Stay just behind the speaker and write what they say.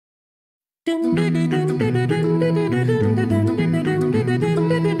Good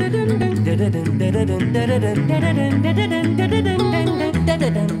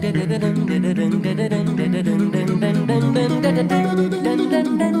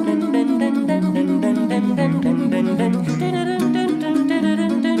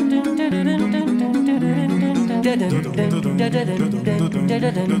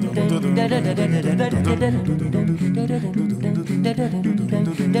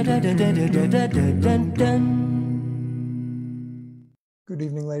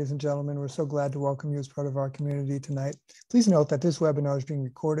evening, ladies and gentlemen. We're so glad to welcome you as part of our community tonight. Please note that this webinar is being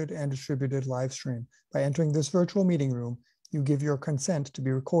recorded and distributed live stream. By entering this virtual meeting room, you give your consent to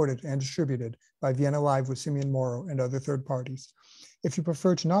be recorded and distributed by Vienna Live with Simeon Morrow and other third parties. If you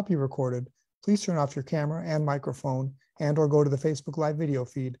prefer to not be recorded, please turn off your camera and microphone and/or go to the Facebook Live video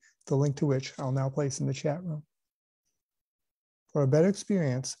feed, the link to which I'll now place in the chat room. For a better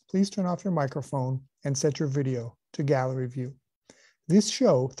experience, please turn off your microphone and set your video to gallery view. This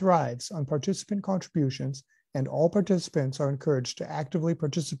show thrives on participant contributions, and all participants are encouraged to actively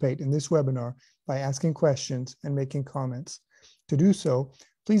participate in this webinar by asking questions and making comments. To do so,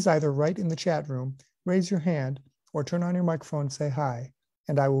 please either write in the chat room, raise your hand, or turn on your microphone and say hi,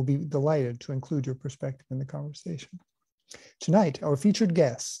 and I will be delighted to include your perspective in the conversation. Tonight, our featured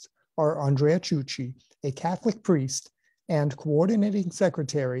guests are Andrea Ciucci, a Catholic priest and coordinating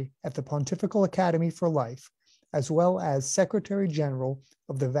secretary at the Pontifical Academy for Life, as well as Secretary General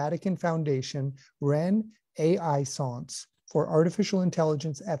of the Vatican Foundation Renaissance for Artificial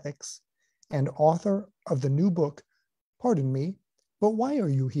Intelligence Ethics, and author of the new book, Pardon Me, But Why Are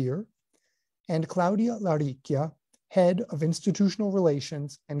You Here? And Claudia Laricchia, Head of Institutional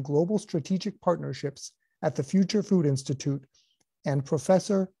Relations and Global Strategic Partnerships at the Future Food Institute and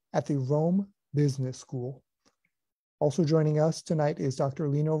professor at the Rome Business School. Also joining us tonight is Dr.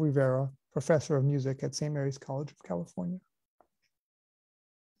 Lino Rivera, Professor of Music at St. Mary's College of California.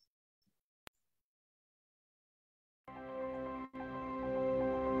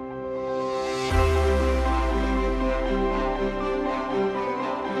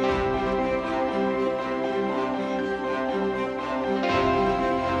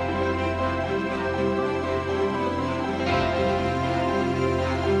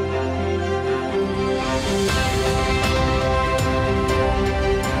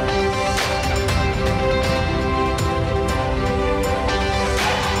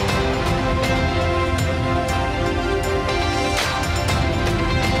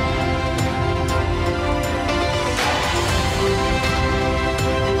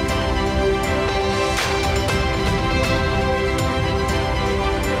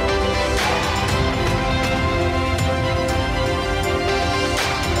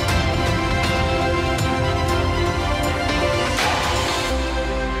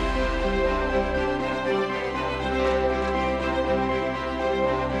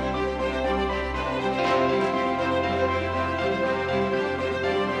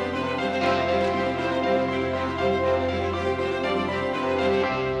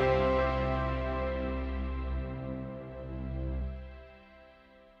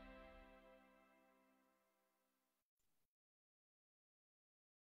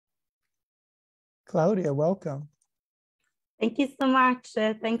 Claudia, welcome. Thank you so much.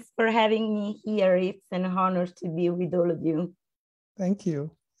 Thanks for having me here. It's an honor to be with all of you. Thank you.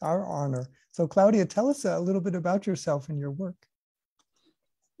 Our honor. So Claudia, tell us a little bit about yourself and your work.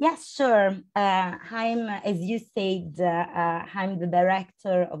 Yes, sure. I'm, as you said, I'm the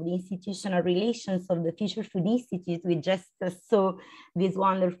director of the institutional relations of the Future Food Institute. We just saw this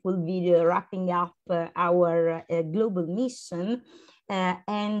wonderful video wrapping up our global mission.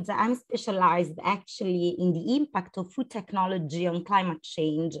 And I'm specialized actually in the impact of food technology on climate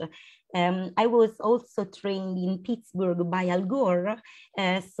change. I was also trained in Pittsburgh by Al Gore,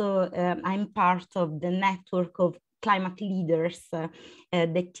 so I'm part of the network of climate leaders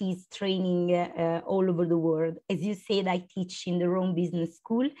that is training all over the world. As you said, I teach in the Rome Business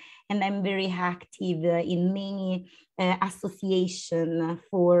School, and I'm very active in many associations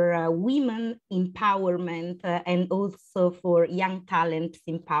for women empowerment and also for young talents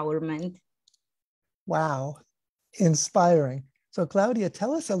empowerment. Wow, inspiring. So Claudia,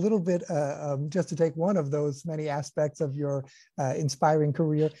 tell us a little bit, just to take one of those many aspects of your inspiring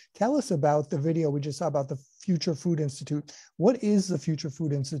career, tell us about the video we just saw about the Future Food Institute. What is the Future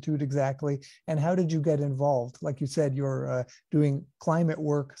Food Institute exactly, and how did you get involved? Like you said, you're doing climate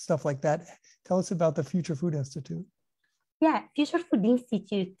work, stuff like that. Tell us about the Future Food Institute. Yeah, Future Food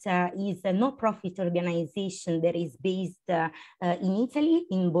Institute is a no-profit organization that is based in Italy,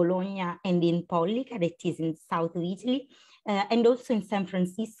 in Bologna, and in Pollica, that is in south of Italy. and also in San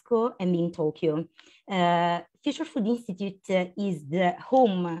Francisco and in Tokyo. Future Food Institute is the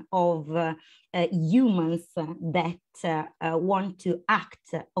home of humans that want to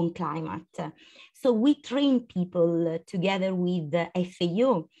act on climate. So we train people together with the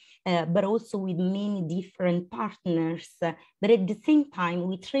FAO, but also with many different partners. But at the same time,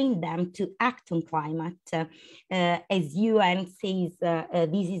 we train them to act on climate. As UN says,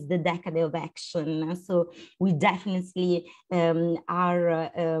 this is the decade of action. So we definitely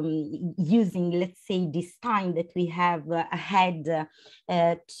are using, let's say, this time that we have ahead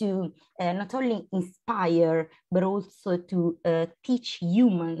to not only inspire, but also to teach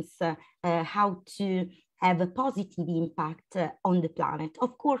humans how to have a positive impact on the planet.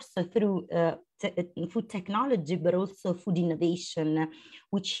 Of course, through food technology, but also food innovation,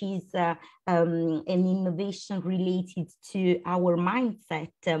 which is an innovation related to our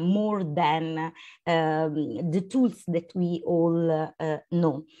mindset more than the tools that we all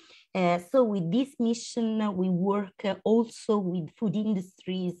know. So with this mission, we work also with food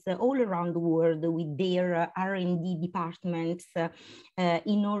industries all around the world with their R&D departments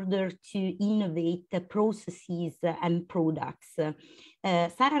in order to innovate processes and products.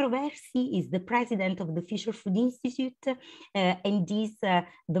 Sara Roversi is the president of the Future Food Institute and is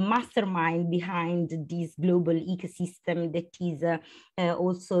the mastermind behind this global ecosystem that is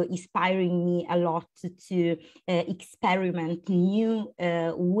also inspiring me a lot to experiment new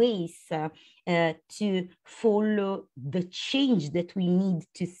ways to follow the change that we need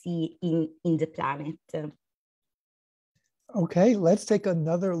to see in the planet. Okay, let's take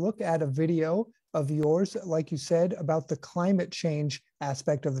another look at a video of yours, like you said, about the climate change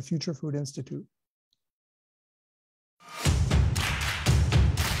aspect of the Future Food Institute.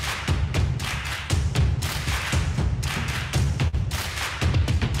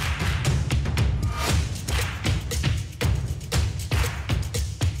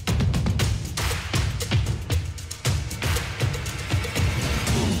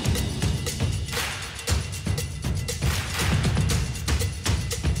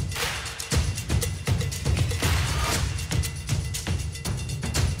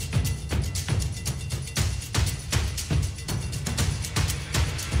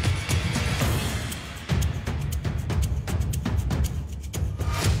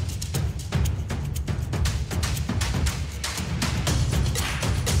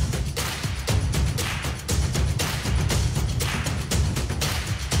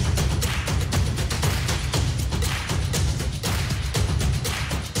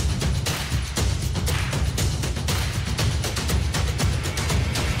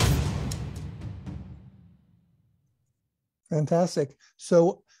 Fantastic.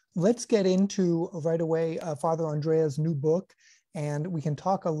 So let's get into right away Father Andrea's new book, and we can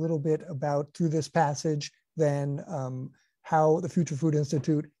talk a little bit about, through this passage, then how the Future Food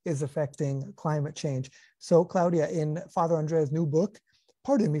Institute is affecting climate change. So Claudia, in Father Andrea's new book,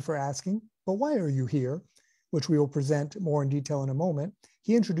 pardon me for asking, but why are you here? Which we will present more in detail in a moment.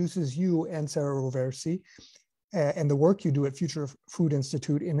 He introduces you and Sara Roversi and the work you do at Future Food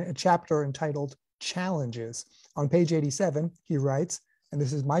Institute in a chapter entitled Challenges. On page 87, he writes, and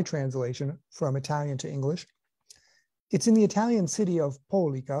this is my translation from Italian to English, "It's in the Italian city of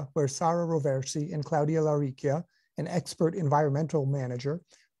Polica where Sara Roversi and Claudia Laricchia, an expert environmental manager,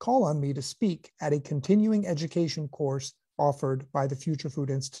 call on me to speak at a continuing education course offered by the Future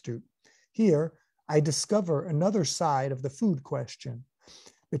Food Institute. Here, I discover another side of the food question.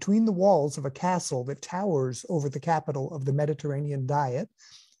 Between the walls of a castle that towers over the capital of the Mediterranean diet,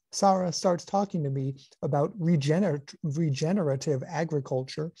 Sara starts talking to me about regenerative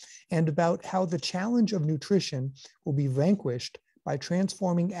agriculture and about how the challenge of nutrition will be vanquished by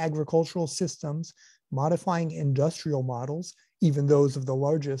transforming agricultural systems, modifying industrial models, even those of the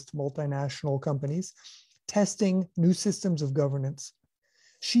largest multinational companies, testing new systems of governance.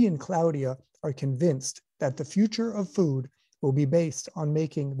 She and Claudia are convinced that the future of food will be based on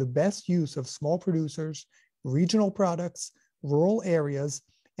making the best use of small producers, regional products, rural areas,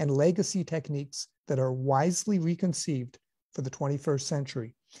 and legacy techniques that are wisely reconceived for the 21st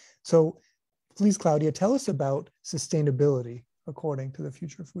century." So please, Claudia, tell us about sustainability according to the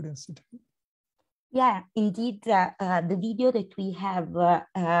Future Food Institute. Yeah, indeed, the video that we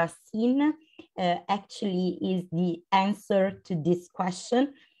have seen actually is the answer to this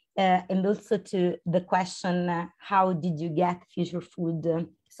question and also to the question, how did you get future food?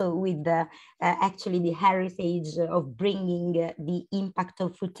 So with actually the heritage of bringing the impact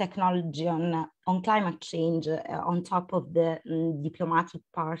of food technology on climate change on top of the diplomatic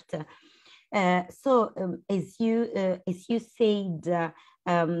part. As you said,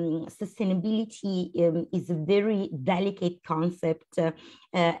 sustainability is a very delicate concept,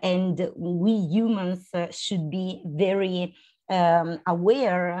 and we humans should be very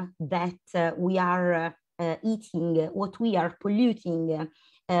aware that we are eating what we are polluting,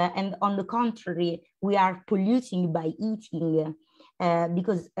 and on the contrary, we are polluting by eating.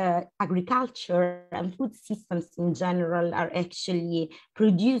 Because agriculture and food systems in general are actually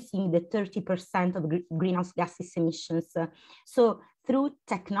producing the 30% of greenhouse gases emissions. So through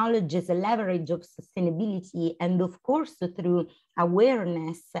technology as a leverage of sustainability, and of course through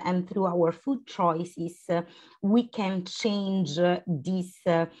awareness and through our food choices, we can change this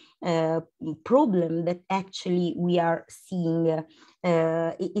problem that actually we are seeing.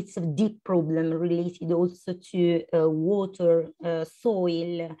 It's a deep problem related also to water,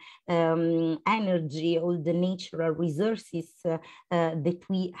 soil, energy, all the natural resources that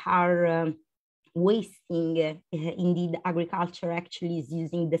we are wasting. Indeed, agriculture actually is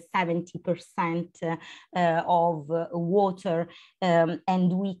using the 70% of water,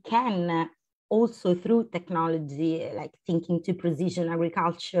 and we can also through technology, like thinking to precision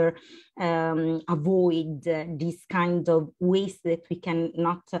agriculture, avoid this kind of waste that we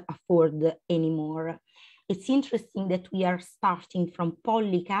cannot afford anymore. It's interesting that we are starting from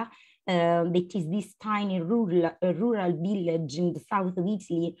Pollica, that is this tiny rural village in the south of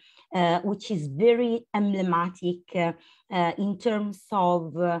Italy, which is very emblematic in terms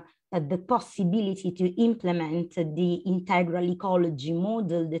of the possibility to implement the integral ecology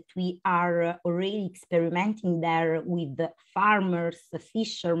model that we are already experimenting there with farmers,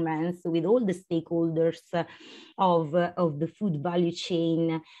 fishermen, with all the stakeholders of the food value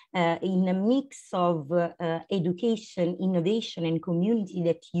chain, in a mix of education, innovation, and community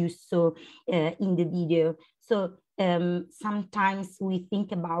that you saw in the video. So sometimes we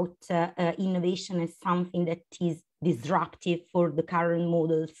think about innovation as something that is disruptive for the current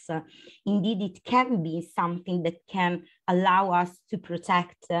models. Indeed, it can be something that can allow us to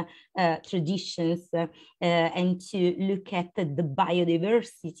protect traditions and to look at the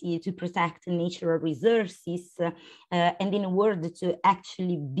biodiversity, to protect natural resources, and in a word, to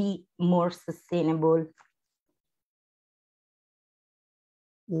actually be more sustainable.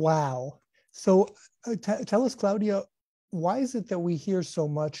 Wow. So tell us, Claudia, why is it that we hear so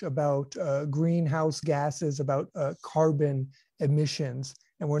much about greenhouse gases, about carbon emissions,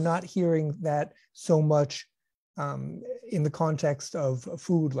 and we're not hearing that so much in the context of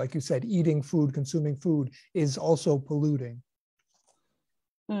food? Like you said, eating food, consuming food is also polluting.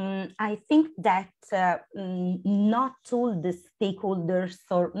 I think that not all the stakeholders,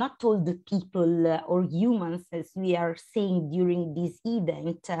 or not all the people or humans, as we are saying during this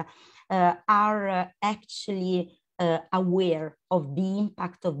event, are actually aware of the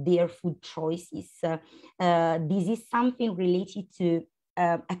impact of their food choices. This is something related to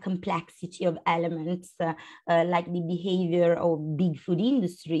a complexity of elements, like the behavior of big food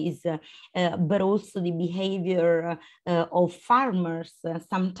industries, but also the behavior of farmers.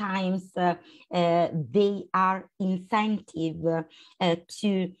 Sometimes they are incentive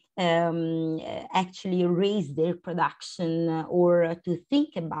to actually raise their production, or to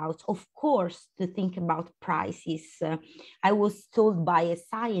think about, of course, to think about prices. I was told by a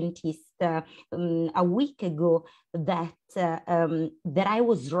scientist a week ago that that I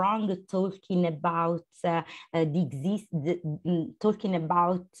was wrong talking about talking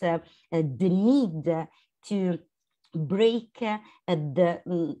about the need to break the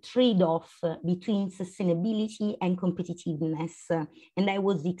trade-off between sustainability and competitiveness. And I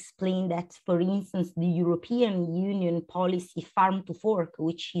was explained that, for instance, the European Union policy Farm to Fork,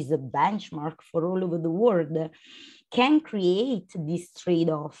 which is a benchmark for all over the world, can create this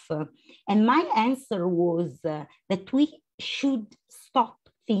trade-off. And my answer was that we should stop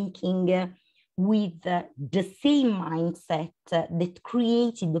thinking with the same mindset that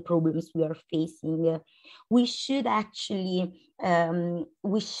created the problems we are facing. We should actually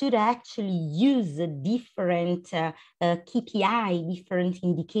use different KPI, different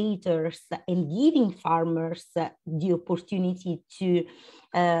indicators, and giving farmers the opportunity to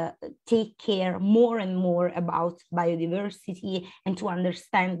take care more and more about biodiversity, and to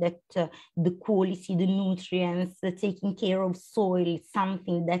understand that the quality, the nutrients, taking care of soil is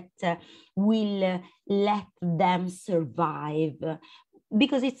something that will let them survive.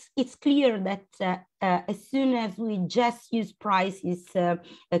 Because it's clear that as soon as we just use prices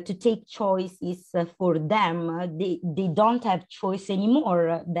to take choices for them, they don't have choice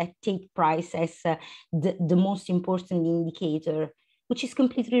anymore, that take price as the most important indicator, which is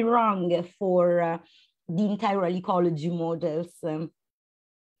completely wrong for the integral ecology models.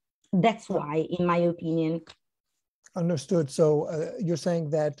 That's why, in my opinion. Understood. So you're saying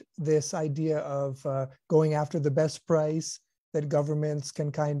that this idea of going after the best price, that governments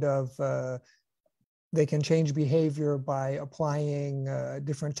can kind of, they can change behavior by applying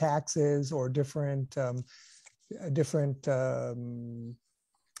different taxes or different, how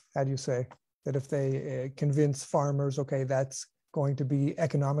do you say, that if they convince farmers, okay, that's going to be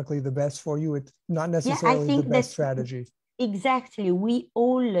economically the best for you, it's not necessarily the best strategy. Exactly. We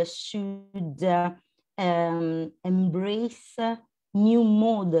all should embrace new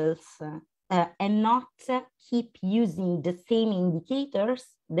models and not keep using the same indicators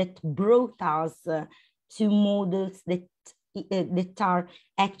that brought us to models that are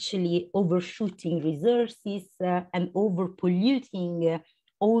actually overshooting resources and overpolluting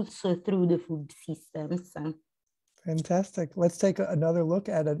also through the food systems. Fantastic. Let's take another look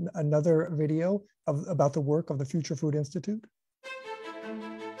at another video about the work of the Future Food Institute.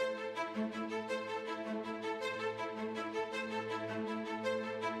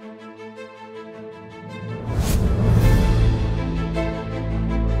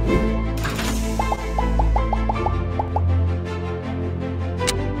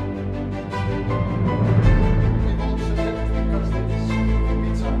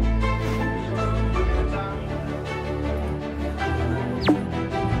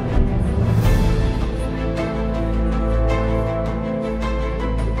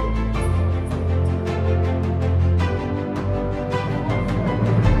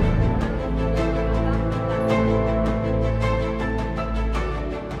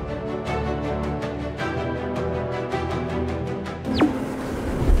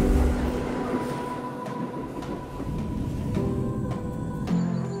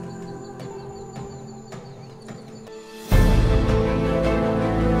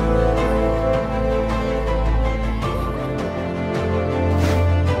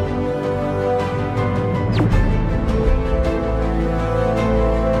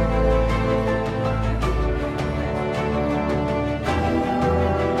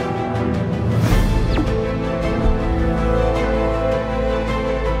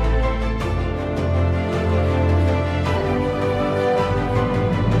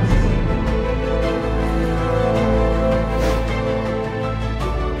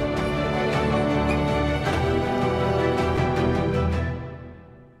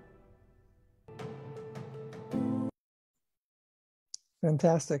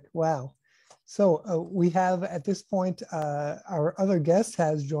 Fantastic. Wow. So we have at this point, our other guest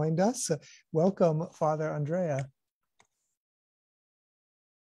has joined us. Welcome, Father Andrea.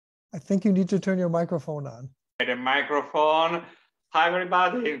 I think you need to turn your microphone on. The microphone. Hi,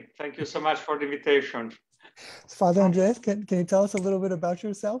 everybody. Thank you so much for the invitation. Father Andrea, can you tell us a little bit about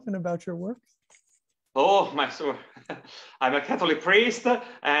yourself and about your work? Oh, I'm a Catholic priest,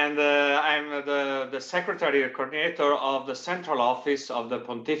 and I'm the secretary and coordinator of the central office of the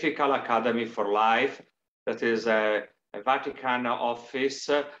Pontifical Academy for Life. That is a Vatican office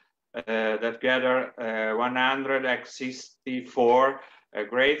that gather 164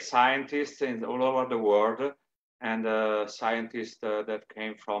 great scientists all over the world, and scientists that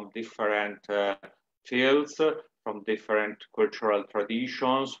came from different fields, from different cultural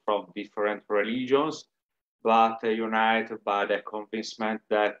traditions, from different religions, but united by the convincement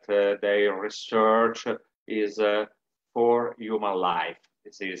that their research is for human life.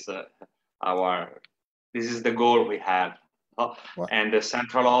 This is the goal we have. And the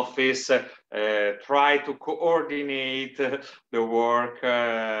central office try to coordinate the work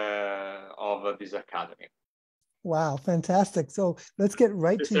of this academy. Wow, fantastic. So let's get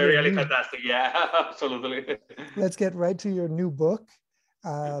right to your really fantastic. Yeah, absolutely. Let's get right to your new book,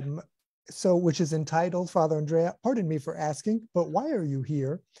 which is entitled, Father Andrea, pardon me for asking, but why are you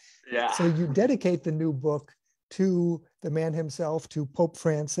here? Yeah. So you dedicate the new book to the man himself, to Pope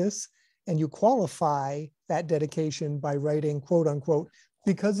Francis, and you qualify that dedication by writing, quote unquote,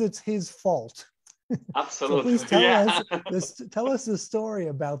 because it's his fault. Absolutely. So please tell us the story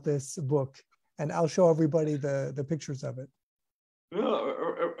about this book. And I'll show everybody the pictures of it. No,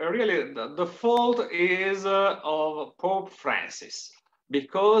 really, the fault is of Pope Francis,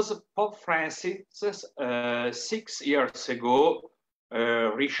 because Pope Francis 6 years ago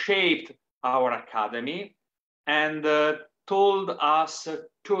reshaped our academy and told us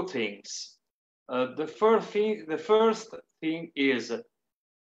two things. The first thing is,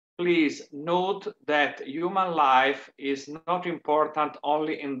 please note that human life is not important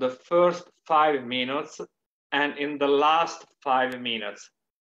only in the first 5 minutes and in the last 5 minutes.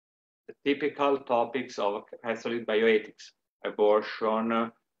 The typical topics of Catholic bioethics,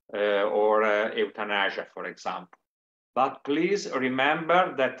 abortion or euthanasia, for example. But please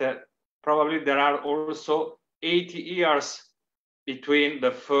remember that probably there are also 80 years between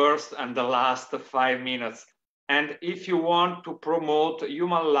the first and the last 5 minutes. And if you want to promote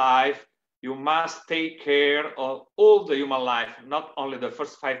human life, you must take care of all the human life, not only the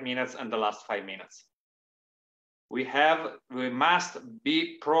first 5 minutes and the last 5 minutes. We must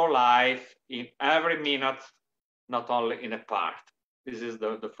be pro-life in every minute, not only in a part. This is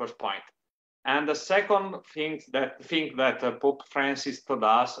the first point. And the second thing that Pope Francis told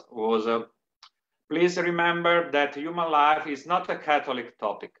us was, please remember that human life is not a Catholic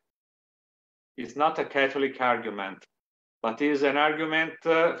topic. It's not a Catholic argument, but is an argument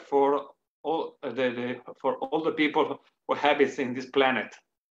for all the people who habit in this planet.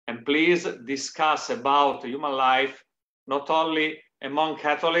 And please discuss about human life, not only among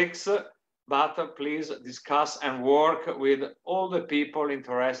Catholics, but please discuss and work with all the people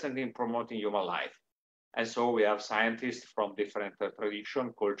interested in promoting human life. And so we have scientists from different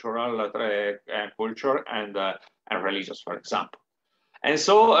tradition, cultural culture and religious, for example. And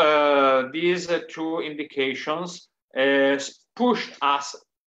so these two indications pushed us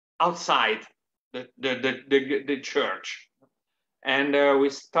outside the church. And we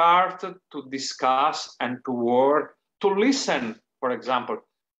started to discuss and to work, to listen, for example,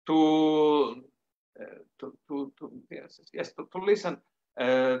 to listen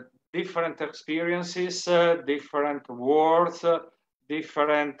different experiences, different words,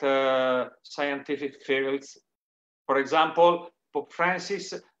 different scientific fields. For example, Pope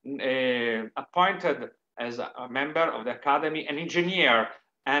Francis appointed as a member of the Academy an engineer.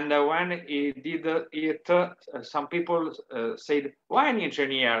 And when he did it, some people said, why an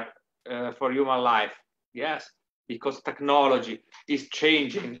engineer for human life? Yes, because technology is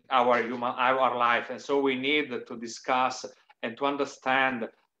changing our life. And so we need to discuss and to understand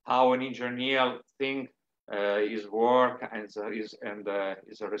how an engineer thinks his work and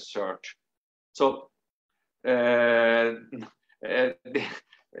his research. So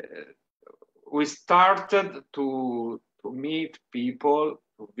we started to meet people,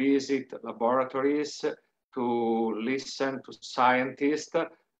 to visit laboratories, to listen to scientists,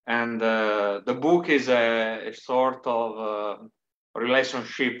 and the book is a sort of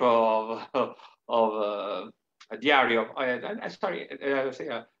relationship of a diary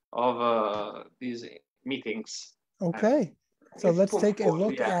of these meetings. Okay, so let's take a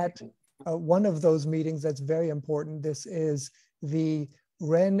look at one of those meetings that's very important. This is the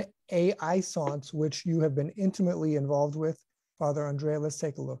Renaissance, which you have been intimately involved with. Father Andrea, let's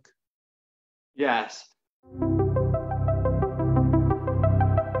take a look. Yes.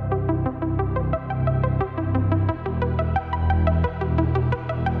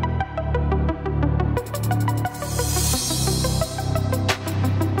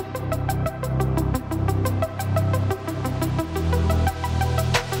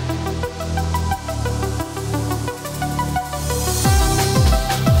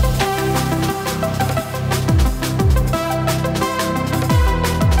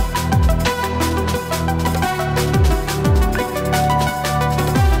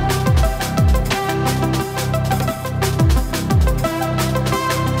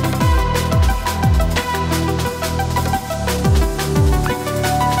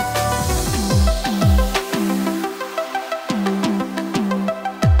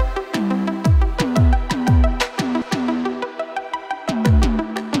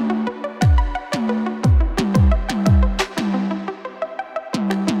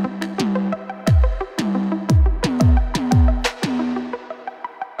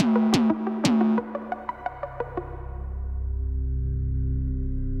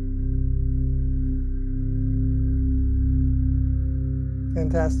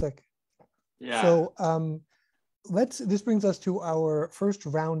 Fantastic. Yeah. So this brings us to our first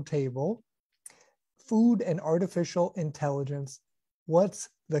round table. Food and artificial intelligence. What's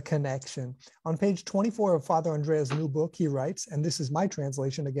the connection? On page 24 of Father Andrea's new book, he writes, and this is my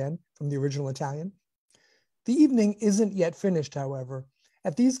translation again from the original Italian. The evening isn't yet finished, however.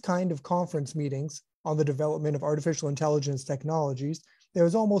 At these kind of conference meetings on the development of artificial intelligence technologies, there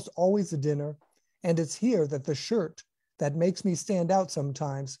is almost always a dinner, and it's here that the shirt that makes me stand out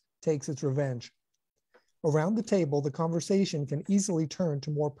sometimes takes its revenge. Around the table, the conversation can easily turn to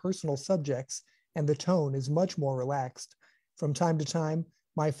more personal subjects, and the tone is much more relaxed. From time to time,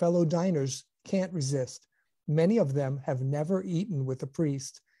 my fellow diners can't resist. Many of them have never eaten with a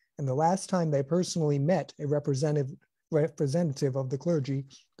priest, and the last time they personally met a representative of the clergy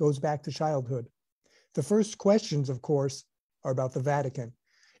goes back to childhood. The first questions, of course, are about the Vatican.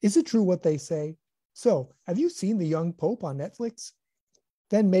 Is it true what they say? So, have you seen the young Pope on Netflix?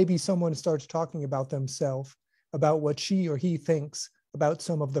 Then maybe someone starts talking about themselves, about what she or he thinks about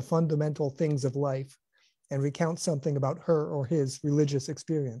some of the fundamental things of life. and recount something about her or his religious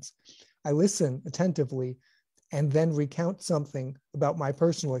experience. I listen attentively and then recount something about my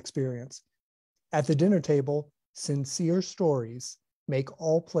personal experience. At the dinner table, sincere stories make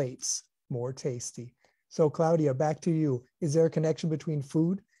all plates more tasty. So Claudia, back to you. Is there a connection between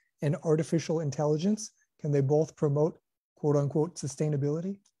food and artificial intelligence? Can they both promote quote unquote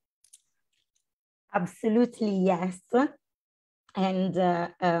sustainability? Absolutely, yes. And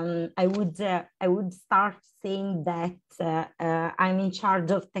I would start saying that I'm in charge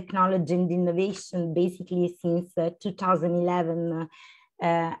of technology and innovation basically since 2011.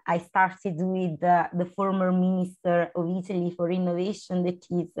 I started with the former Minister of Italy for Innovation, that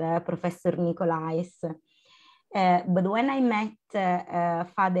is Professor Nicolais. But when I met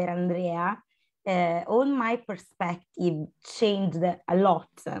Father Andrea, all my perspective changed a lot.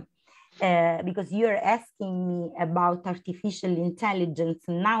 Because you're asking me about artificial intelligence.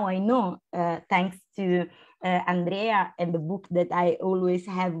 Now I know, thanks to Andrea and the book that I always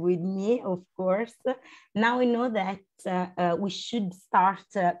have with me, of course, now I know that we should start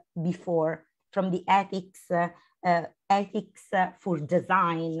before, from the ethics for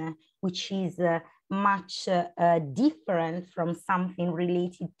design, which is much different from something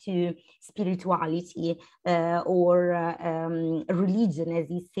related to spirituality or religion. As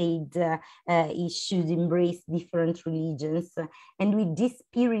he said, he should embrace different religions. And with this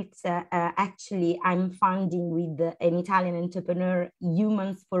spirit, actually, I'm funding with an Italian entrepreneur,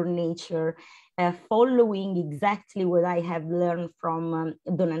 Humans for Nature, following exactly what I have learned from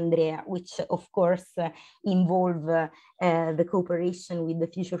Don Andrea, which of course involve the cooperation with the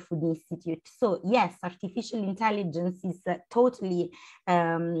Future Food Institute. So yes, artificial intelligence is totally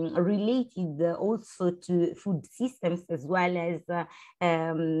related also to food systems, as well as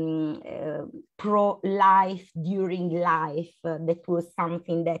pro-life during life. That was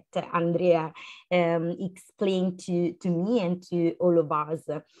something that Andrea explained to me and to all of us.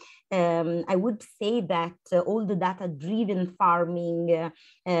 I would say that all the data-driven farming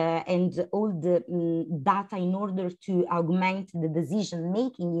and all the data in order to augment the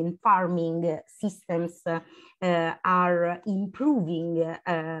decision-making in farming systems are improving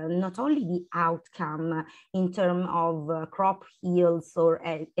not only the outcome in terms of crop yields, or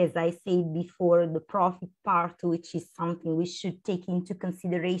as I said before, the profit part, which is something we should take into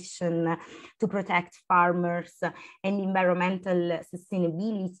consideration to protect farmers, and environmental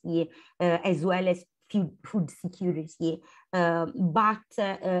sustainability, as well as food security. But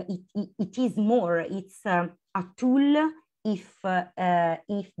it is more, it's a tool if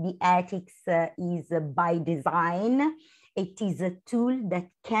the ethics is by design. It is a tool that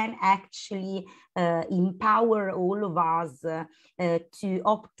can actually empower all of us to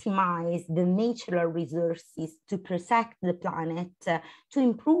optimize the natural resources, to protect the planet, to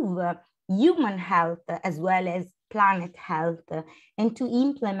improve human health as well as planet health, and to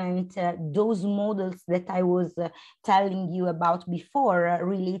implement those models that I was telling you about before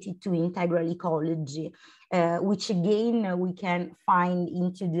related to integral ecology, which again we can find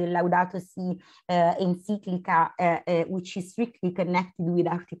into the Laudato Si encyclica, which is strictly connected with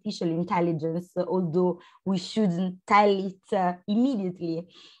artificial intelligence, although we shouldn't tell it immediately.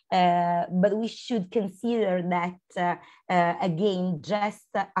 But we should consider that, again, just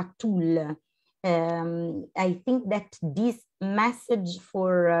a tool. I think that this message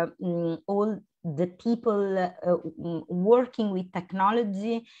for all the people working with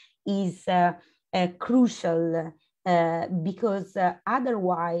technology is crucial, because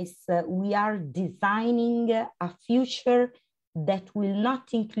otherwise we are designing a future that will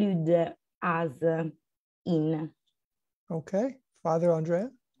not include us in. Okay, Father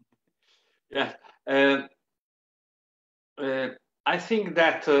Andrea? Yeah, I think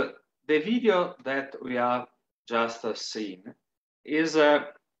that the video that we have just seen is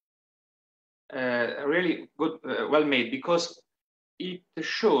really good, well made, because it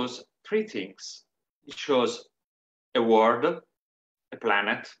shows three things. It shows a world, a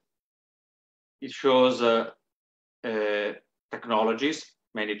planet. It shows technologies,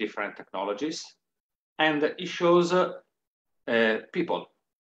 many different technologies, and it shows people.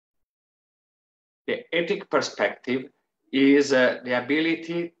 The ethic perspective is the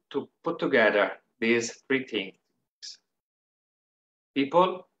ability to put together these three things: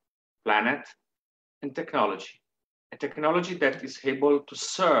 people, planet, and technology. A technology that is able to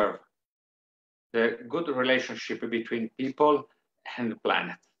serve the good relationship between people and the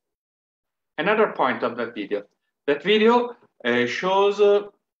planet. Another point of that video shows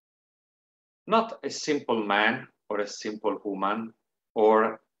not a simple man or a simple woman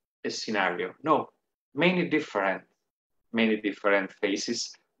or a scenario. No, many different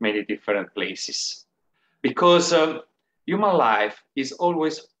faces, many different places. because human life is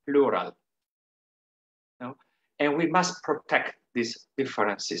always plural, you know? And we must protect these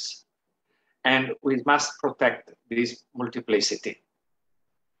differences, and we must protect this multiplicity.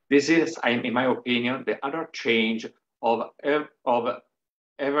 This is, in my opinion, the other change of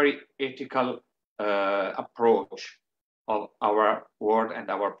every ethical approach of our world and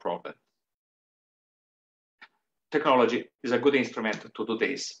our problem. Technology is a good instrument to do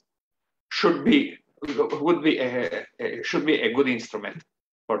this. Should be a good instrument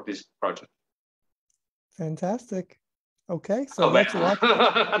for this project. Fantastic. Okay, so that's what.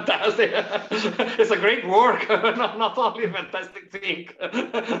 Fantastic. It's a great work, not only a fantastic thing.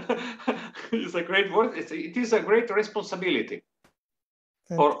 It's a great work. It is a great responsibility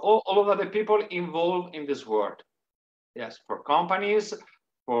for all of the people involved in this work. Yes, for companies,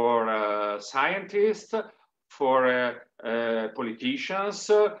 for scientists, for politicians,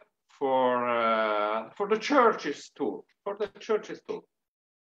 for the churches too. For the churches too.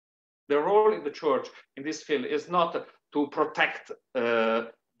 The role in the church in this field is not to protect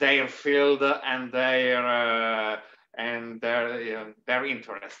their field and their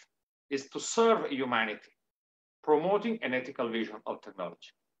interest. Is to serve humanity, promoting an ethical vision of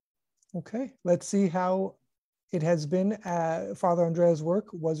technology. Okay, let's see how it has been. Father Andrea's work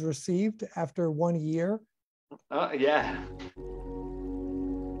was received after 1 year. Yeah.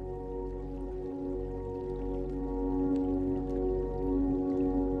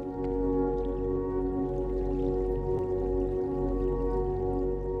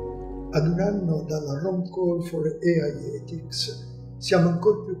 Ad un anno dalla Rome Call for AI Ethics siamo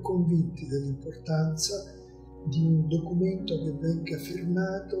ancora più convinti dell'importanza di un documento che venga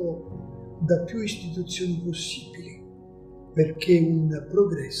firmato da più istituzioni possibili, perché un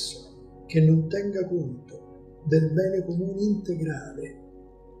progresso che non tenga conto del bene comune integrale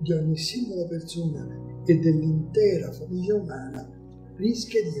di ogni singola persona e dell'intera famiglia umana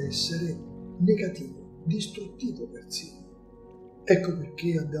rischia di essere negativo, distruttivo persino. Ecco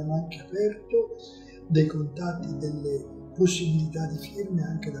perché abbiamo anche aperto dei contatti, delle possibilità di firme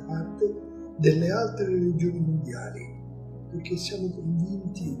anche da parte delle altre religioni mondiali, perché siamo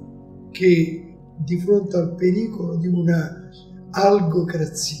convinti che di fronte al pericolo di una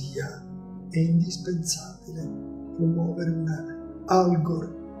algocrazia è indispensabile promuovere una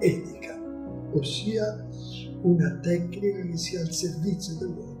algoretica, ossia una tecnica che sia al servizio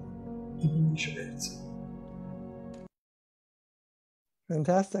dell'uomo e non viceversa.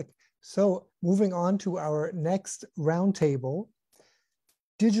 Fantastic. So moving on to our next roundtable,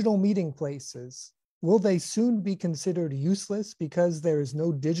 digital meeting places. Will they soon be considered useless because there is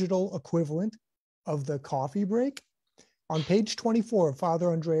no digital equivalent of the coffee break? On page 24 of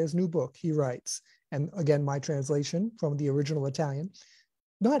Father Andrea's new book, he writes, and again, my translation from the original Italian,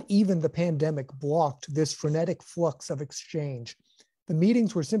 not even the pandemic blocked this frenetic flux of exchange. The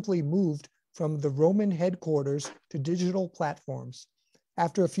meetings were simply moved from the Roman headquarters to digital platforms.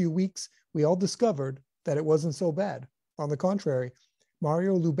 After a few weeks, we all discovered that it wasn't so bad. On the contrary,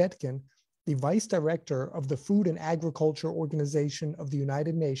 Mario Lubetkin, the vice director of the Food and Agriculture Organization of the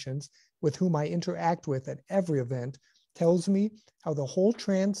United Nations, with whom I interact with at every event, tells me how the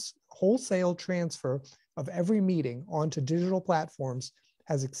wholesale transfer of every meeting onto digital platforms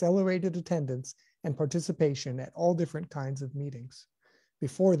has accelerated attendance and participation at all different kinds of meetings.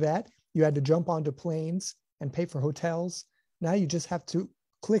 Before that, you had to jump onto planes and pay for hotels. Now you just have to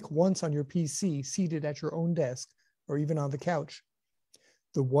click once on your PC seated at your own desk or even on the couch.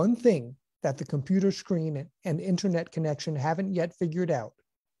 The one thing that the computer screen and internet connection haven't yet figured out,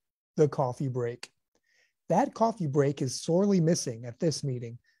 the coffee break. That coffee break is sorely missing at this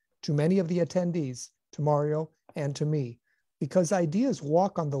meeting to many of the attendees, to Mario and to me, because ideas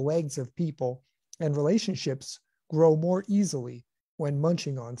walk on the legs of people and relationships grow more easily when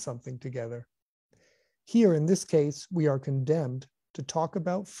munching on something together. Here, in this case, we are condemned to talk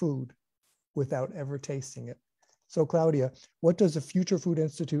about food without ever tasting it. So, Claudia, what does the Future Food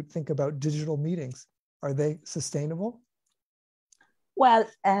Institute think about digital meetings? Are they sustainable? Well,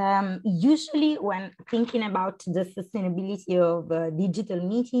 usually when thinking about the sustainability of digital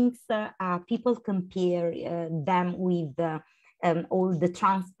meetings, people compare them with all the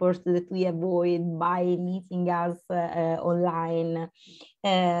transport that we avoid by meeting us online.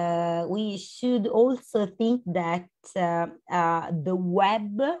 We should also think that the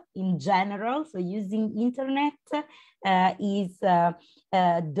web in general, so using internet, is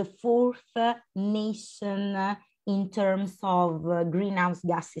the fourth nation in terms of greenhouse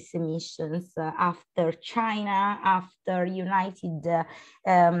gases emissions after China, after United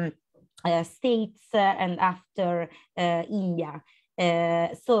States, and after India.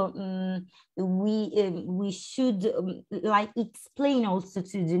 We should like explain also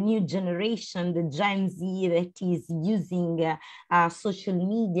to the new generation, the Gen Z that is using social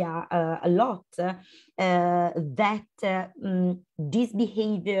media a lot, that this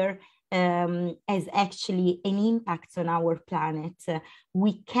behavior has actually an impact on our planet.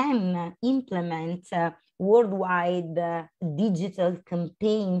 We can implement worldwide digital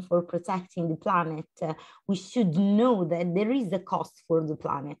campaign for protecting the planet. We should know that there is a cost for the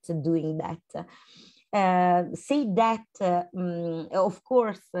planet doing that. Say that, of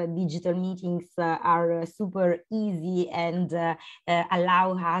course, digital meetings are super easy and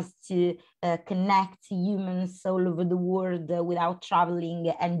allow us to connect humans all over the world without traveling.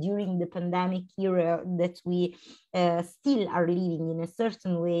 And during the pandemic era that we still are living in a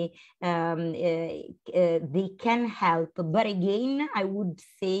certain way, they can help. But again, I would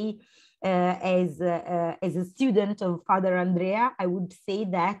say, as a student of Father Andrea, I would say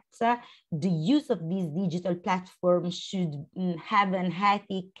that the use of these digital platforms should have an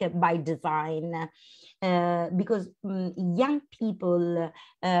ethic by design, because young people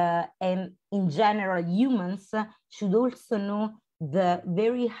and in general humans should also know the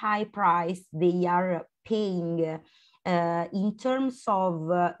very high price they are paying in terms of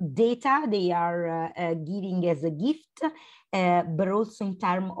data they are giving as a gift, but also in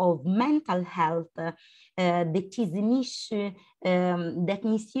terms of mental health. That is an issue that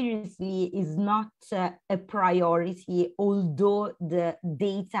mysteriously is not a priority, although the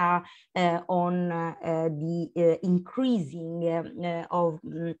data on the increasing of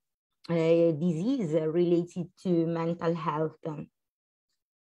disease related to mental health.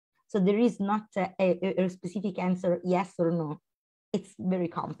 So there is not a specific answer, yes or no. It's very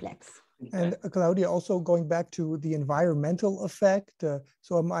complex. And Claudia, also going back to the environmental effect.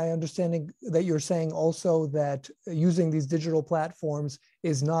 So am I understanding that you're saying also that using these digital platforms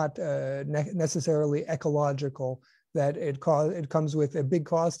is not necessarily ecological, that it comes with a big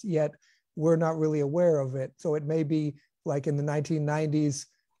cost, yet we're not really aware of it. So it may be like in the 1990s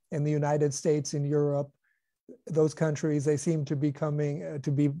in the United States, in Europe, those countries, they seem to be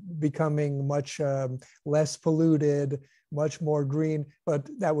becoming much less polluted, much more green, but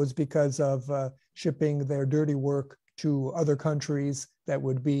that was because of shipping their dirty work to other countries that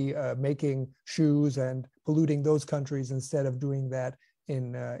would be making shoes and polluting those countries instead of doing that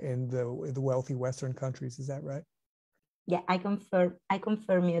in the wealthy Western countries. Is that right? Yeah, I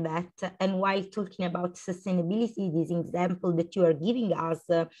confirm you that. And while talking about sustainability, this example that you are giving us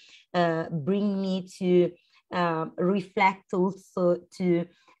bring me to reflect also to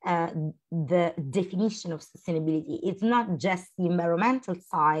the definition of sustainability. It's not just the environmental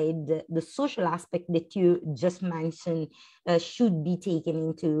side, the social aspect that you just mentioned should be taken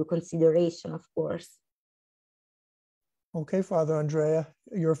into consideration, of course. Okay, Father Andrea,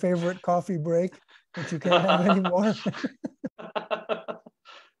 your favorite coffee break, but you can't have any more.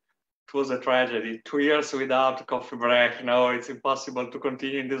 It was a tragedy. 2 years without coffee break. No, it's impossible to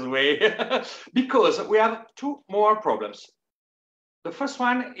continue in this way because we have two more problems. The first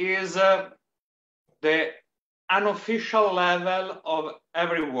one is the unofficial level of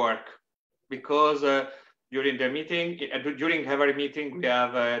every work, because during the meeting, during every meeting, we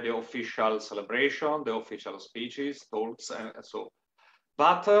have the official celebration, the official speeches, talks, and so.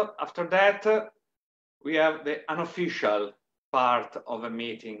 But after that, we have the unofficial part of a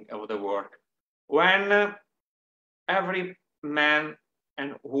meeting of the work, when every man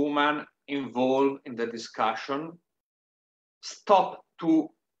and woman involved in the discussion stop to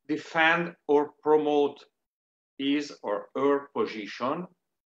defend or promote his or her position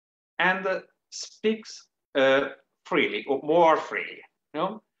and speaks freely or more freely, you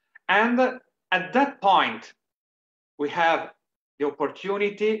know? And at that point, we have the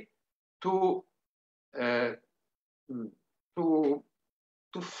opportunity to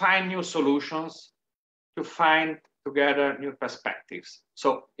find new solutions, to find together new perspectives.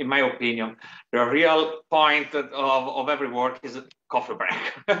 So in my opinion, the real point of every work is a coffee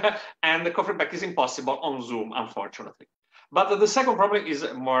break. And the coffee break is impossible on Zoom, unfortunately. But the second problem is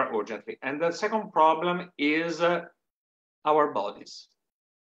more urgently. And the second problem is our bodies.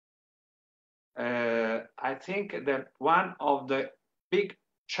 I think that one of the big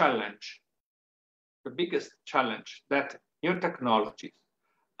challenge, the biggest challenge that new technologies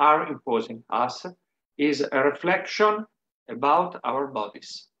are imposing us is a reflection about our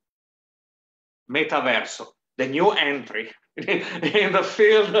bodies. Metaverso, the new entry in the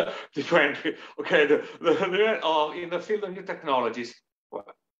field, okay, in the field of new technologies.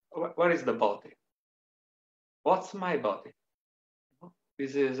 What is the body? What's my body?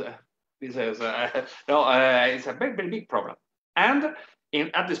 This is no, it's a very, very big problem. And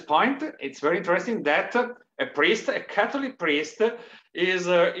at this point, it's very interesting that a priest, a Catholic priest, is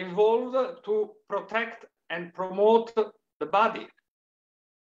involved to protect and promote the body.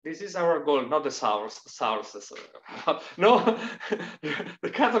 This is our goal, not the sources. No, the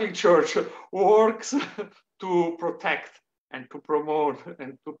Catholic Church works to protect and to promote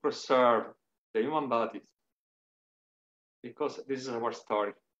and to preserve the human bodies, because this is our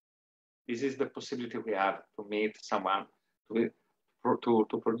story. This is the possibility we have to meet someone, to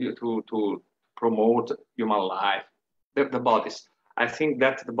promote human life, the bodies. I think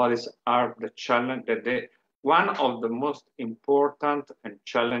that the bodies are the challenge, one of the most important and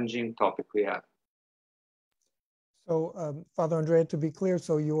challenging topic we have. So, Father Andrea, to be clear,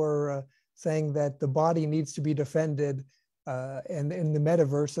 so you're saying that the body needs to be defended, and in the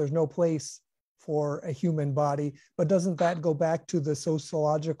metaverse, there's no place for a human body. But doesn't that go back to the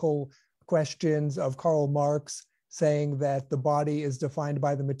sociological questions of Karl Marx, saying that the body is defined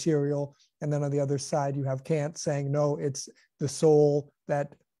by the material, and then on the other side you have Kant saying, no, it's the soul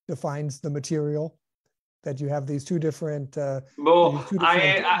that defines the material? That you have these two different, outlooks.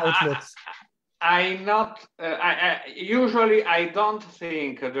 Usually I don't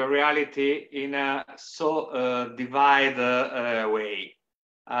think the reality in a so divided way.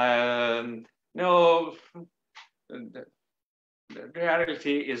 No, the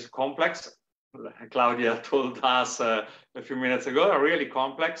reality is complex. Claudia told us a few minutes ago, really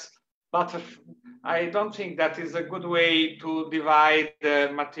complex. But I don't think that is a good way to divide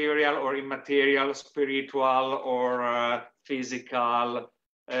material or immaterial, spiritual or physical.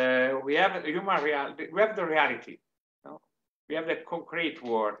 We have human reality. We have the reality. We have the concrete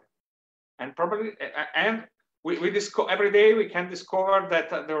world, and probably we discover every day. We can discover that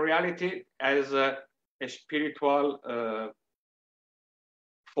the reality as a spiritual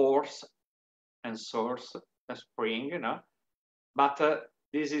force and source, a spring, but.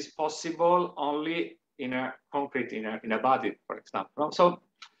 This is possible only in a concrete, in a body, for example. So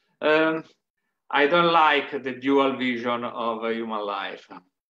I don't like the dual vision of a human life.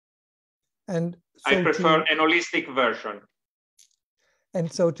 And so I prefer an holistic version. And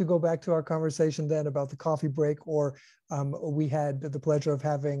so to go back to our conversation then about the coffee break, or we had the pleasure of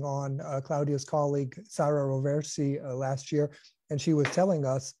having on Claudia's colleague, Sara Roversi, last year, and she was telling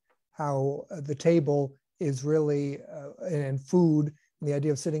us how the table is really, and food, the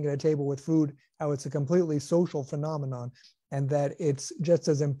idea of sitting at a table with food, how it's a completely social phenomenon, and that it's just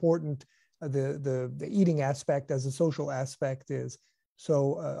as important, the eating aspect as the social aspect is.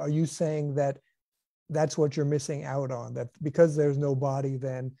 So are you saying that that's what you're missing out on, that because there's no body,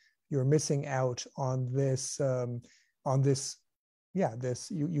 then you're missing out on this,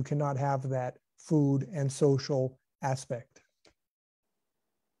 you cannot have that food and social aspect?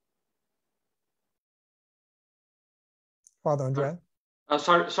 Father Andrea?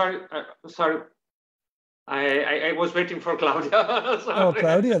 Sorry. I was waiting for Claudia. Oh,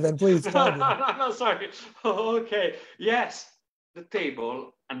 Claudia, then please, Claudia. No, sorry. Okay. Yes, the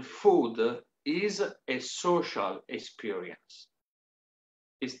table and food is a social experience.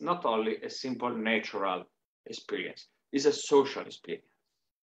 It's not only a simple natural experience. It's a social experience.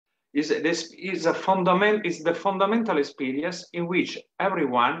 It's the fundamental experience in which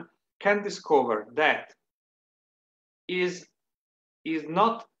everyone can discover that is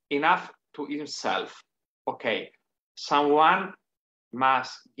not enough to himself. Okay, someone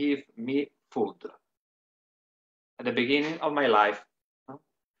must give me food. At the beginning of my life,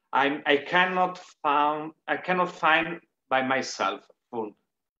 I cannot find by myself food.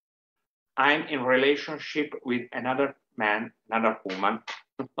 I'm in relationship with another man, another woman.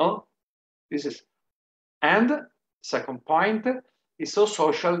 This is, and second point is so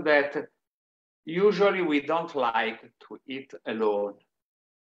social that usually we don't like to eat alone.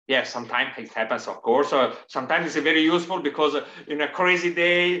 Yes, sometimes it happens, of course. Sometimes it's very useful because in a crazy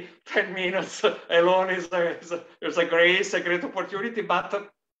day, 10 minutes alone is a great opportunity.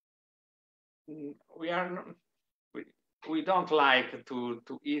 But we don't like to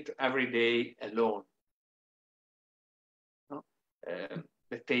eat every day alone. No?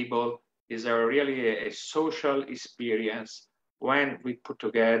 The table is really a social experience when we put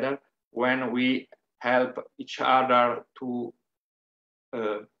together, when we help each other to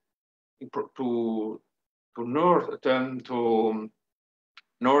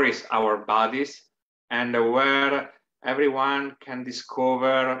nourish our bodies, and where everyone can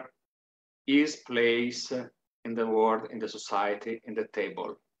discover his place in the world, in the society, in the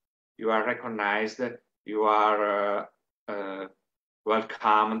table. You are recognized, you are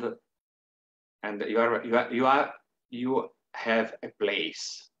welcomed, and you have a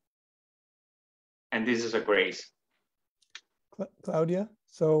place. And this is a grace. Claudia.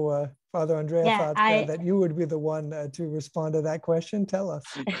 So Father Andrea thought that you would be the one to respond to that question. Tell us.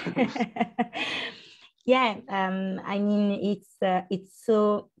 Yeah, I mean, it's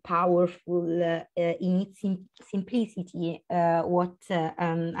so powerful in its simplicity, what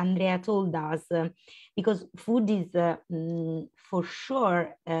Andrea told us, because food is for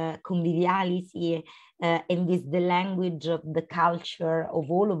sure conviviality, and is the language of the culture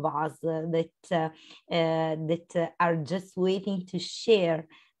of all of us that are just waiting to share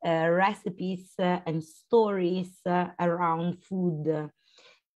recipes and stories around food.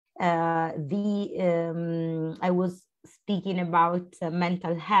 I was speaking about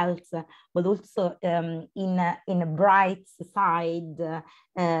mental health, but also in a bright side,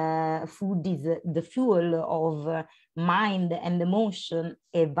 food is the fuel of mind and emotion,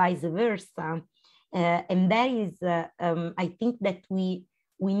 and vice versa. And that is, I think that we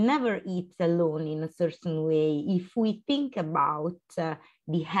never eat alone in a certain way. If we think about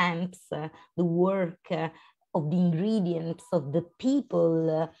the hands, the work of the ingredients, of the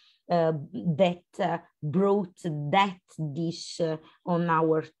people that brought that dish on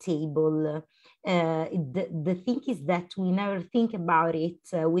our table. The thing is that we never think about it.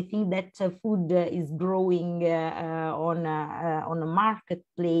 We think that food is growing on a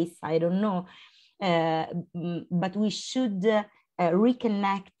marketplace, I don't know. But we should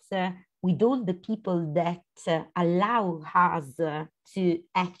reconnect with all the people that allow us to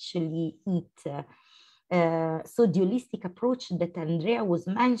actually eat. So the holistic approach that Andrea was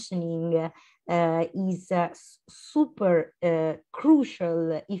mentioning is super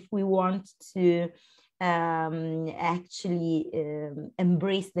crucial if we want to actually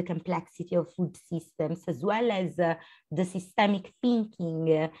embrace the complexity of food systems, as well as the systemic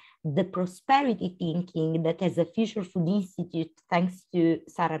thinking, the prosperity thinking that as a Future Food Institute, thanks to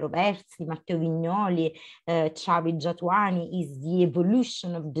Sara Roversi, Matteo Vignoli, Xavi Jatuani, is the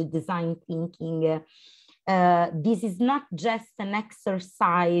evolution of the design thinking. This is not just an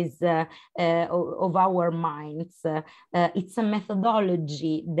exercise of our minds. It's a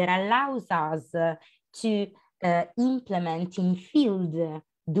methodology that allows us to implement in field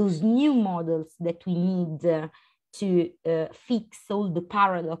those new models that we need to fix all the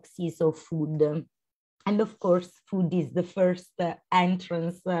paradoxes of food. And of course, food is the first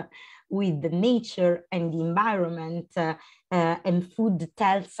entrance with the nature and the environment, and food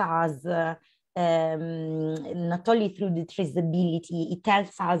tells us not only through the traceability, it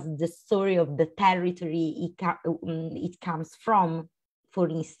tells us the story of the territory it comes from, for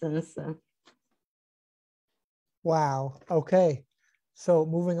instance. Wow. Okay. So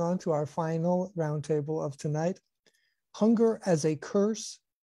moving on to our final roundtable of tonight, hunger as a curse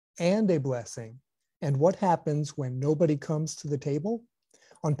and a blessing, and what happens when nobody comes to the table?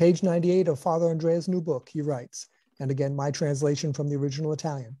 On page 98 of Father Andrea's new book, he writes, and again, my translation from the original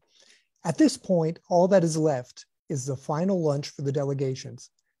Italian, at this point, all that is left is the final lunch for the delegations.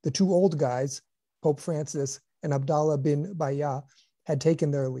 The two old guys, Pope Francis and Abdallah bin Bayah, had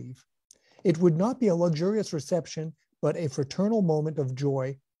taken their leave. It would not be a luxurious reception, but a fraternal moment of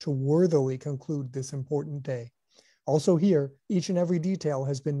joy to worthily conclude this important day. Also here, each and every detail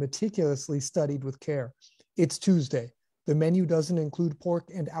has been meticulously studied with care. It's Tuesday. The menu doesn't include pork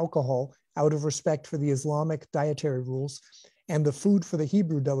and alcohol out of respect for the Islamic dietary rules, and the food for the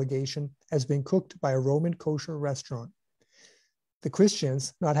Hebrew delegation has been cooked by a Roman kosher restaurant. The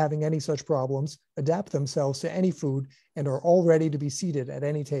Christians, not having any such problems, adapt themselves to any food and are all ready to be seated at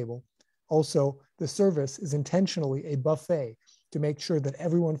any table. Also, the service is intentionally a buffet to make sure that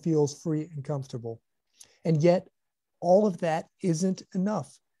everyone feels free and comfortable. And yet, all of that isn't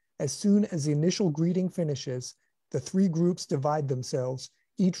enough. As soon as the initial greeting finishes, the three groups divide themselves,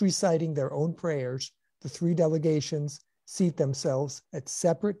 each reciting their own prayers. The three delegations seat themselves at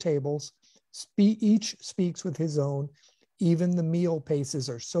separate tables. Each speaks with his own. Even the meal paces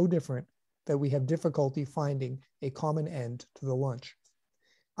are so different that we have difficulty finding a common end to the lunch.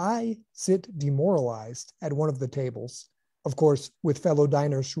 I sit demoralized at one of the tables, of course, with fellow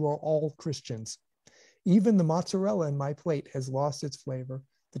diners who are all Christians. Even the mozzarella in my plate has lost its flavor.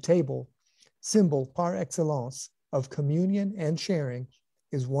 The table, symbol par excellence of communion and sharing,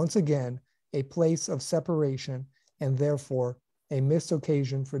 is once again a place of separation and therefore a missed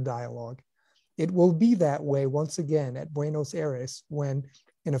occasion for dialogue. It will be that way once again at Buenos Aires when,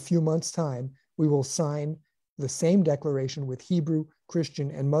 in a few months' time, we will sign the same declaration with Hebrew,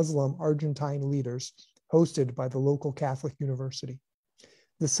 Christian, and Muslim Argentine leaders hosted by the local Catholic University.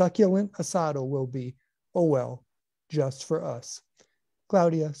 The succulent asado will be, oh well, just for us.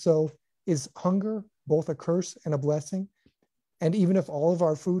 Claudia, so is hunger both a curse and a blessing? And even if all of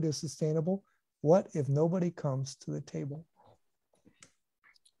our food is sustainable, what if nobody comes to the table?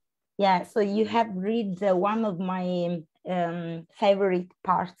 Yeah, so you have read one of my favorite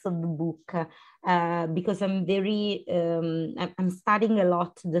parts of the book because I'm I'm studying a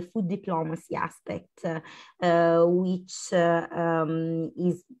lot the food diplomacy aspect, which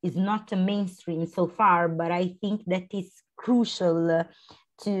is not a mainstream so far, but I think that is crucial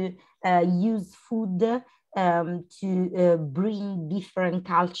to use food to bring different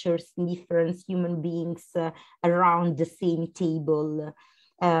cultures, different human beings around the same table.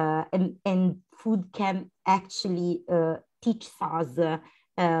 And food can actually teach us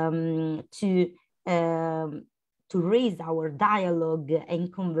to raise our dialogue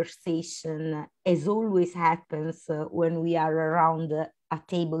and conversation, as always happens when we are around a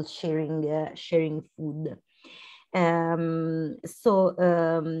table sharing food.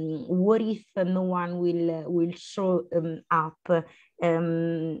 What if no one will show up?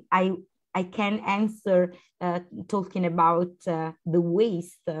 I can answer talking about the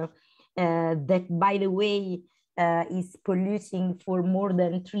waste that, by the way, is polluting for more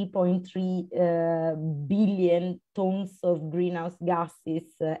than 3.3 billion tons of greenhouse gases.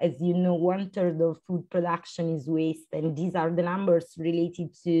 As you know, 1/3 of food production is waste, and these are the numbers related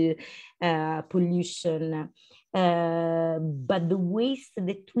to pollution. But the waste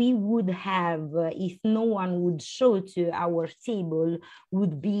that we would have if no one would show to our table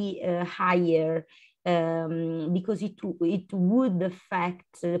would be higher, because it would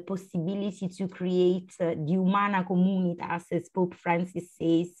affect the possibility to create the humana communitas, as Pope Francis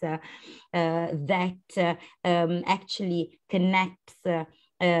says, that actually connects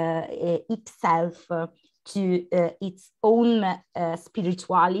itself to its own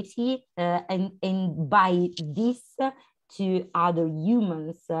spirituality, and by this to other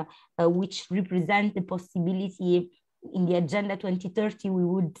humans, which represent the possibility. In the Agenda 2030, we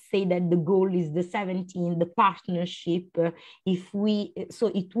would say that the goal is the 17, the partnership. So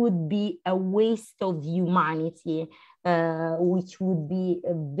it would be a waste of humanity, which would be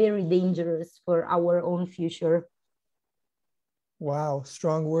very dangerous for our own future. Wow,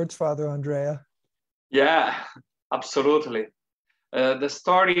 strong words, Father Andrea. Yeah, absolutely. The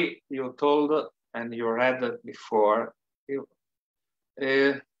story you told and you read before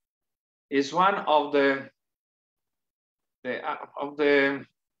is one of the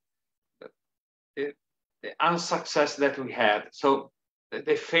unsuccess that we had. So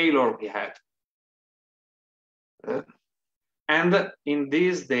the failure we had. And in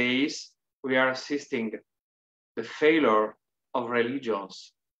these days, we are assisting the failure of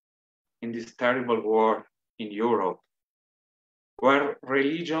religions in this terrible war in Europe, where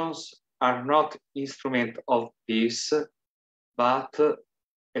religions are not instrument of peace, but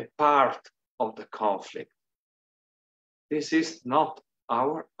a part of the conflict. This is not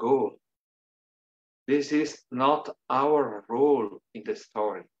our goal. This is not our role in the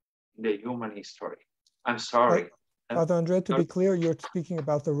story, in the human history. I'm sorry. Father Andrea, to be clear, you're speaking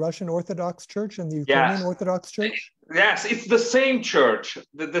about the Russian Orthodox Church and the Ukrainian Orthodox Church? Yes, it's the same church.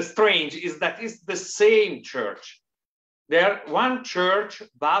 The strange is that it's the same church. They're one church,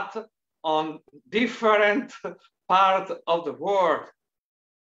 but on different part of the world,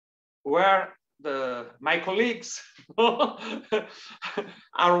 where my colleagues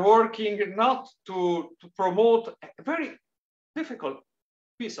are working not to promote a very difficult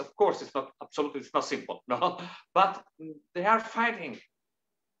peace. Of course, it's not absolutely, it's not simple, no, but they are fighting.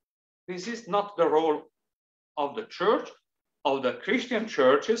 This is not the role of the church, of the Christian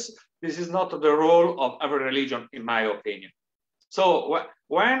churches. This is not the role of every religion, in my opinion. So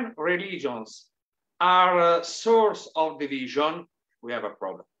when religions are a source of division, we have a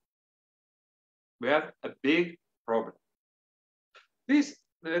problem. We have a big problem. This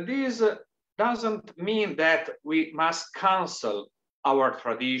doesn't mean that we must cancel our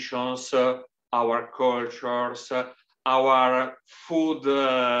traditions, our cultures, our food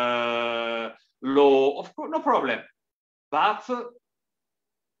law, of course, no problem. But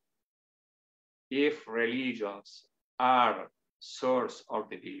if religions are source of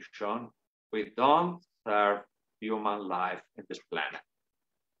division, we don't serve human life in this planet.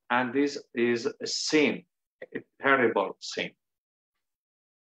 And this is a sin, a terrible sin.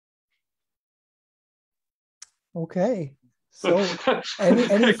 Okay. So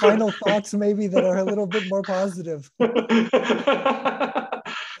any final thoughts maybe that are a little bit more positive?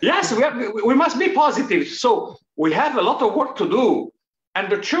 Yes, we must be positive. So we have a lot of work to do. And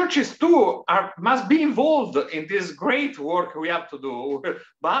the churches too must be involved in this great work we have to do.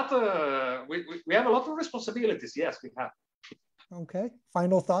 But we have a lot of responsibilities. Yes, we have. Okay.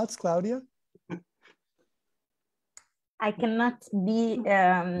 Final thoughts, Claudia? I cannot be,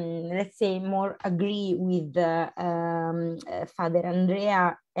 let's say, more agree with Father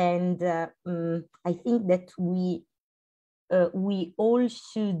Andrea, and I think that we all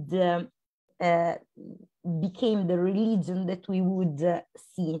should become the religion that we would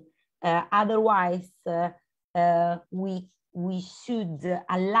see. Otherwise, we should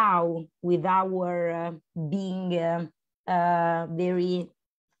allow, with our being very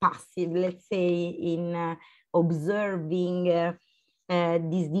passive, let's say, in observing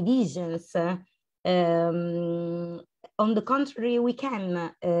these divisions. On the contrary, we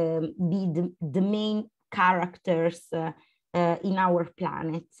can be the main characters in our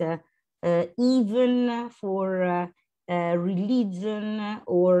planet, even for religion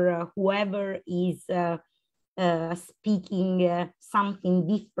or whoever is speaking something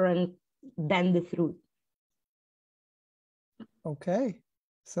different than the truth. Okay,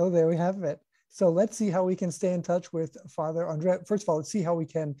 so there we have it. So let's see how we can stay in touch with Father Andrea. First of all, let's see how we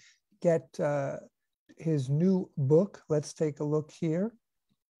can get his new book. Let's take a look here.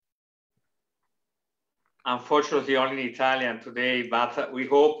 Unfortunately, only in Italian today, but we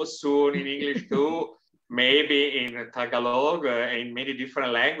hope soon in English too, maybe in Tagalog, in many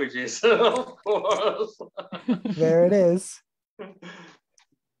different languages, of course. There it is.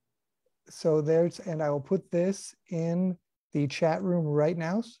 So there's, and I will put this in the chat room right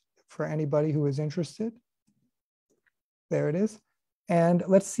now for anybody who is interested. There it is. And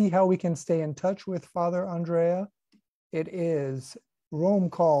let's see how we can stay in touch with Father Andrea. It is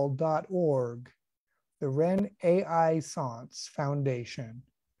romecall.org, the Renaissance Foundation.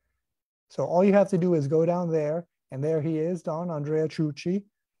 So all you have to do is go down there, and there he is, Don Andrea Ciucci,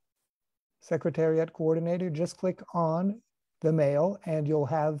 Secretariat Coordinator. Just click on the mail and you'll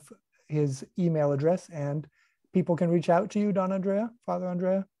have his email address, and people can reach out to you, Don Andrea, Father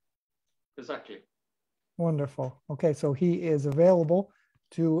Andrea? Exactly. Wonderful. Okay, so he is available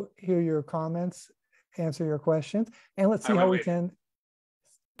to hear your comments, answer your questions, and let's see how we can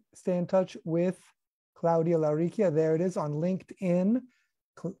stay in touch with Claudia Laricchia. There it is on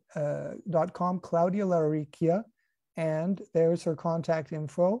LinkedIn.com, Claudia Laricchia, and there's her contact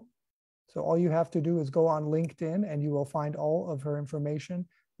info. So all you have to do is go on LinkedIn and you will find all of her information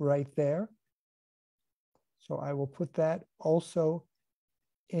right there. So I will put that also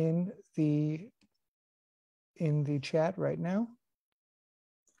in the chat right now.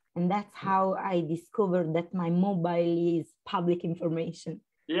 And that's how I discovered that my mobile is public information.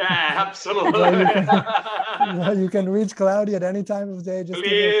 Yeah, absolutely. You can reach Claudia at any time of day. Just please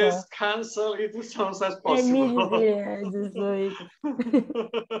give her a call. Cancel it as soon as possible.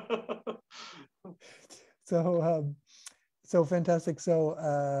 So fantastic. So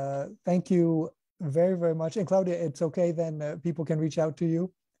thank you very, very much. And Claudia, it's okay then people can reach out to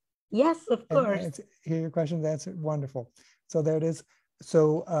you? Yes, of course. And hear your questions answered. Wonderful. So there it is.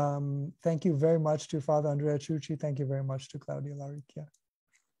 So thank you very much to Father Andrea Ciucci. Thank you very much to Claudia Laricchia.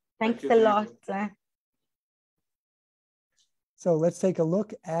 Thanks a lot. So let's take a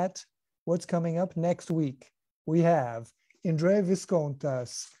look at what's coming up next week. We have Andrea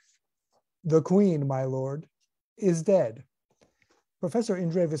Viscontas, The Queen, My Lord, is Dead. Professor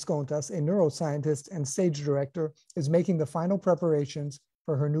Andrea Viscontas, a neuroscientist and stage director, is making the final preparations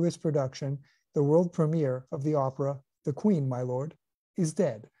for her newest production, the world premiere of the opera The Queen, My Lord, is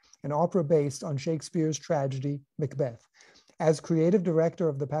Dead, an opera based on Shakespeare's tragedy Macbeth. As creative director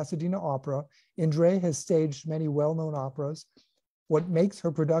of the Pasadena Opera, Andrea has staged many well-known operas. What makes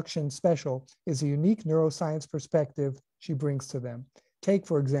her production special is a unique neuroscience perspective she brings to them. Take,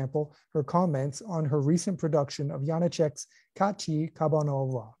 for example, her comments on her recent production of Janacek's Kaci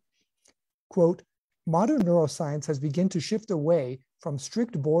Kabanova. Quote, modern neuroscience has begun to shift away from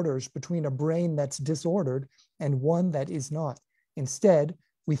strict borders between a brain that's disordered and one that is not. Instead,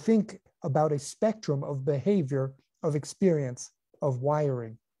 we think about a spectrum of behavior, of experience, of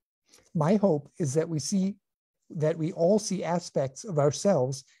wiring. My hope is that we all see aspects of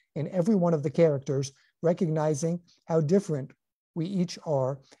ourselves in every one of the characters, recognizing how different we each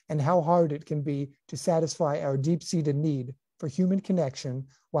are and how hard it can be to satisfy our deep-seated need for human connection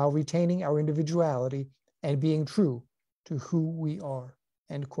while retaining our individuality and being true to who we are,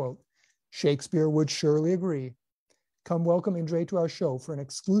 end quote. Shakespeare would surely agree. Come welcome Andrea to our show for an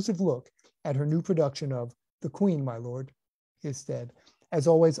exclusive look at her new production of The Queen, My Lord, is Dead. As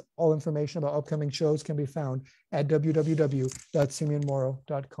always, all information about upcoming shows can be found at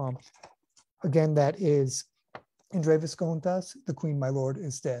www.simeonmoro.com. Again, that is Andrea Viscontas, The Queen, My Lord,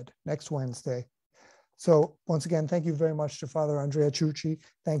 is Dead, next Wednesday. So once again, thank you very much to Father Andrea Ciucci.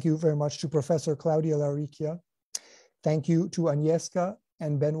 Thank you very much to Professor Claudia Laricchia. Thank you to Agnieszka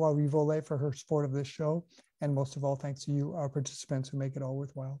and Benoit Rivole for her support of this show. And most of all, thanks to you, our participants, who make it all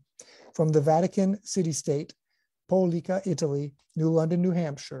worthwhile. From the Vatican City-State, Polica, Italy, New London, New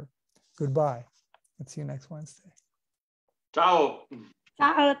Hampshire, goodbye. Let's see you next Wednesday. Ciao.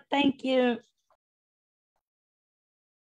 Ciao, thank you.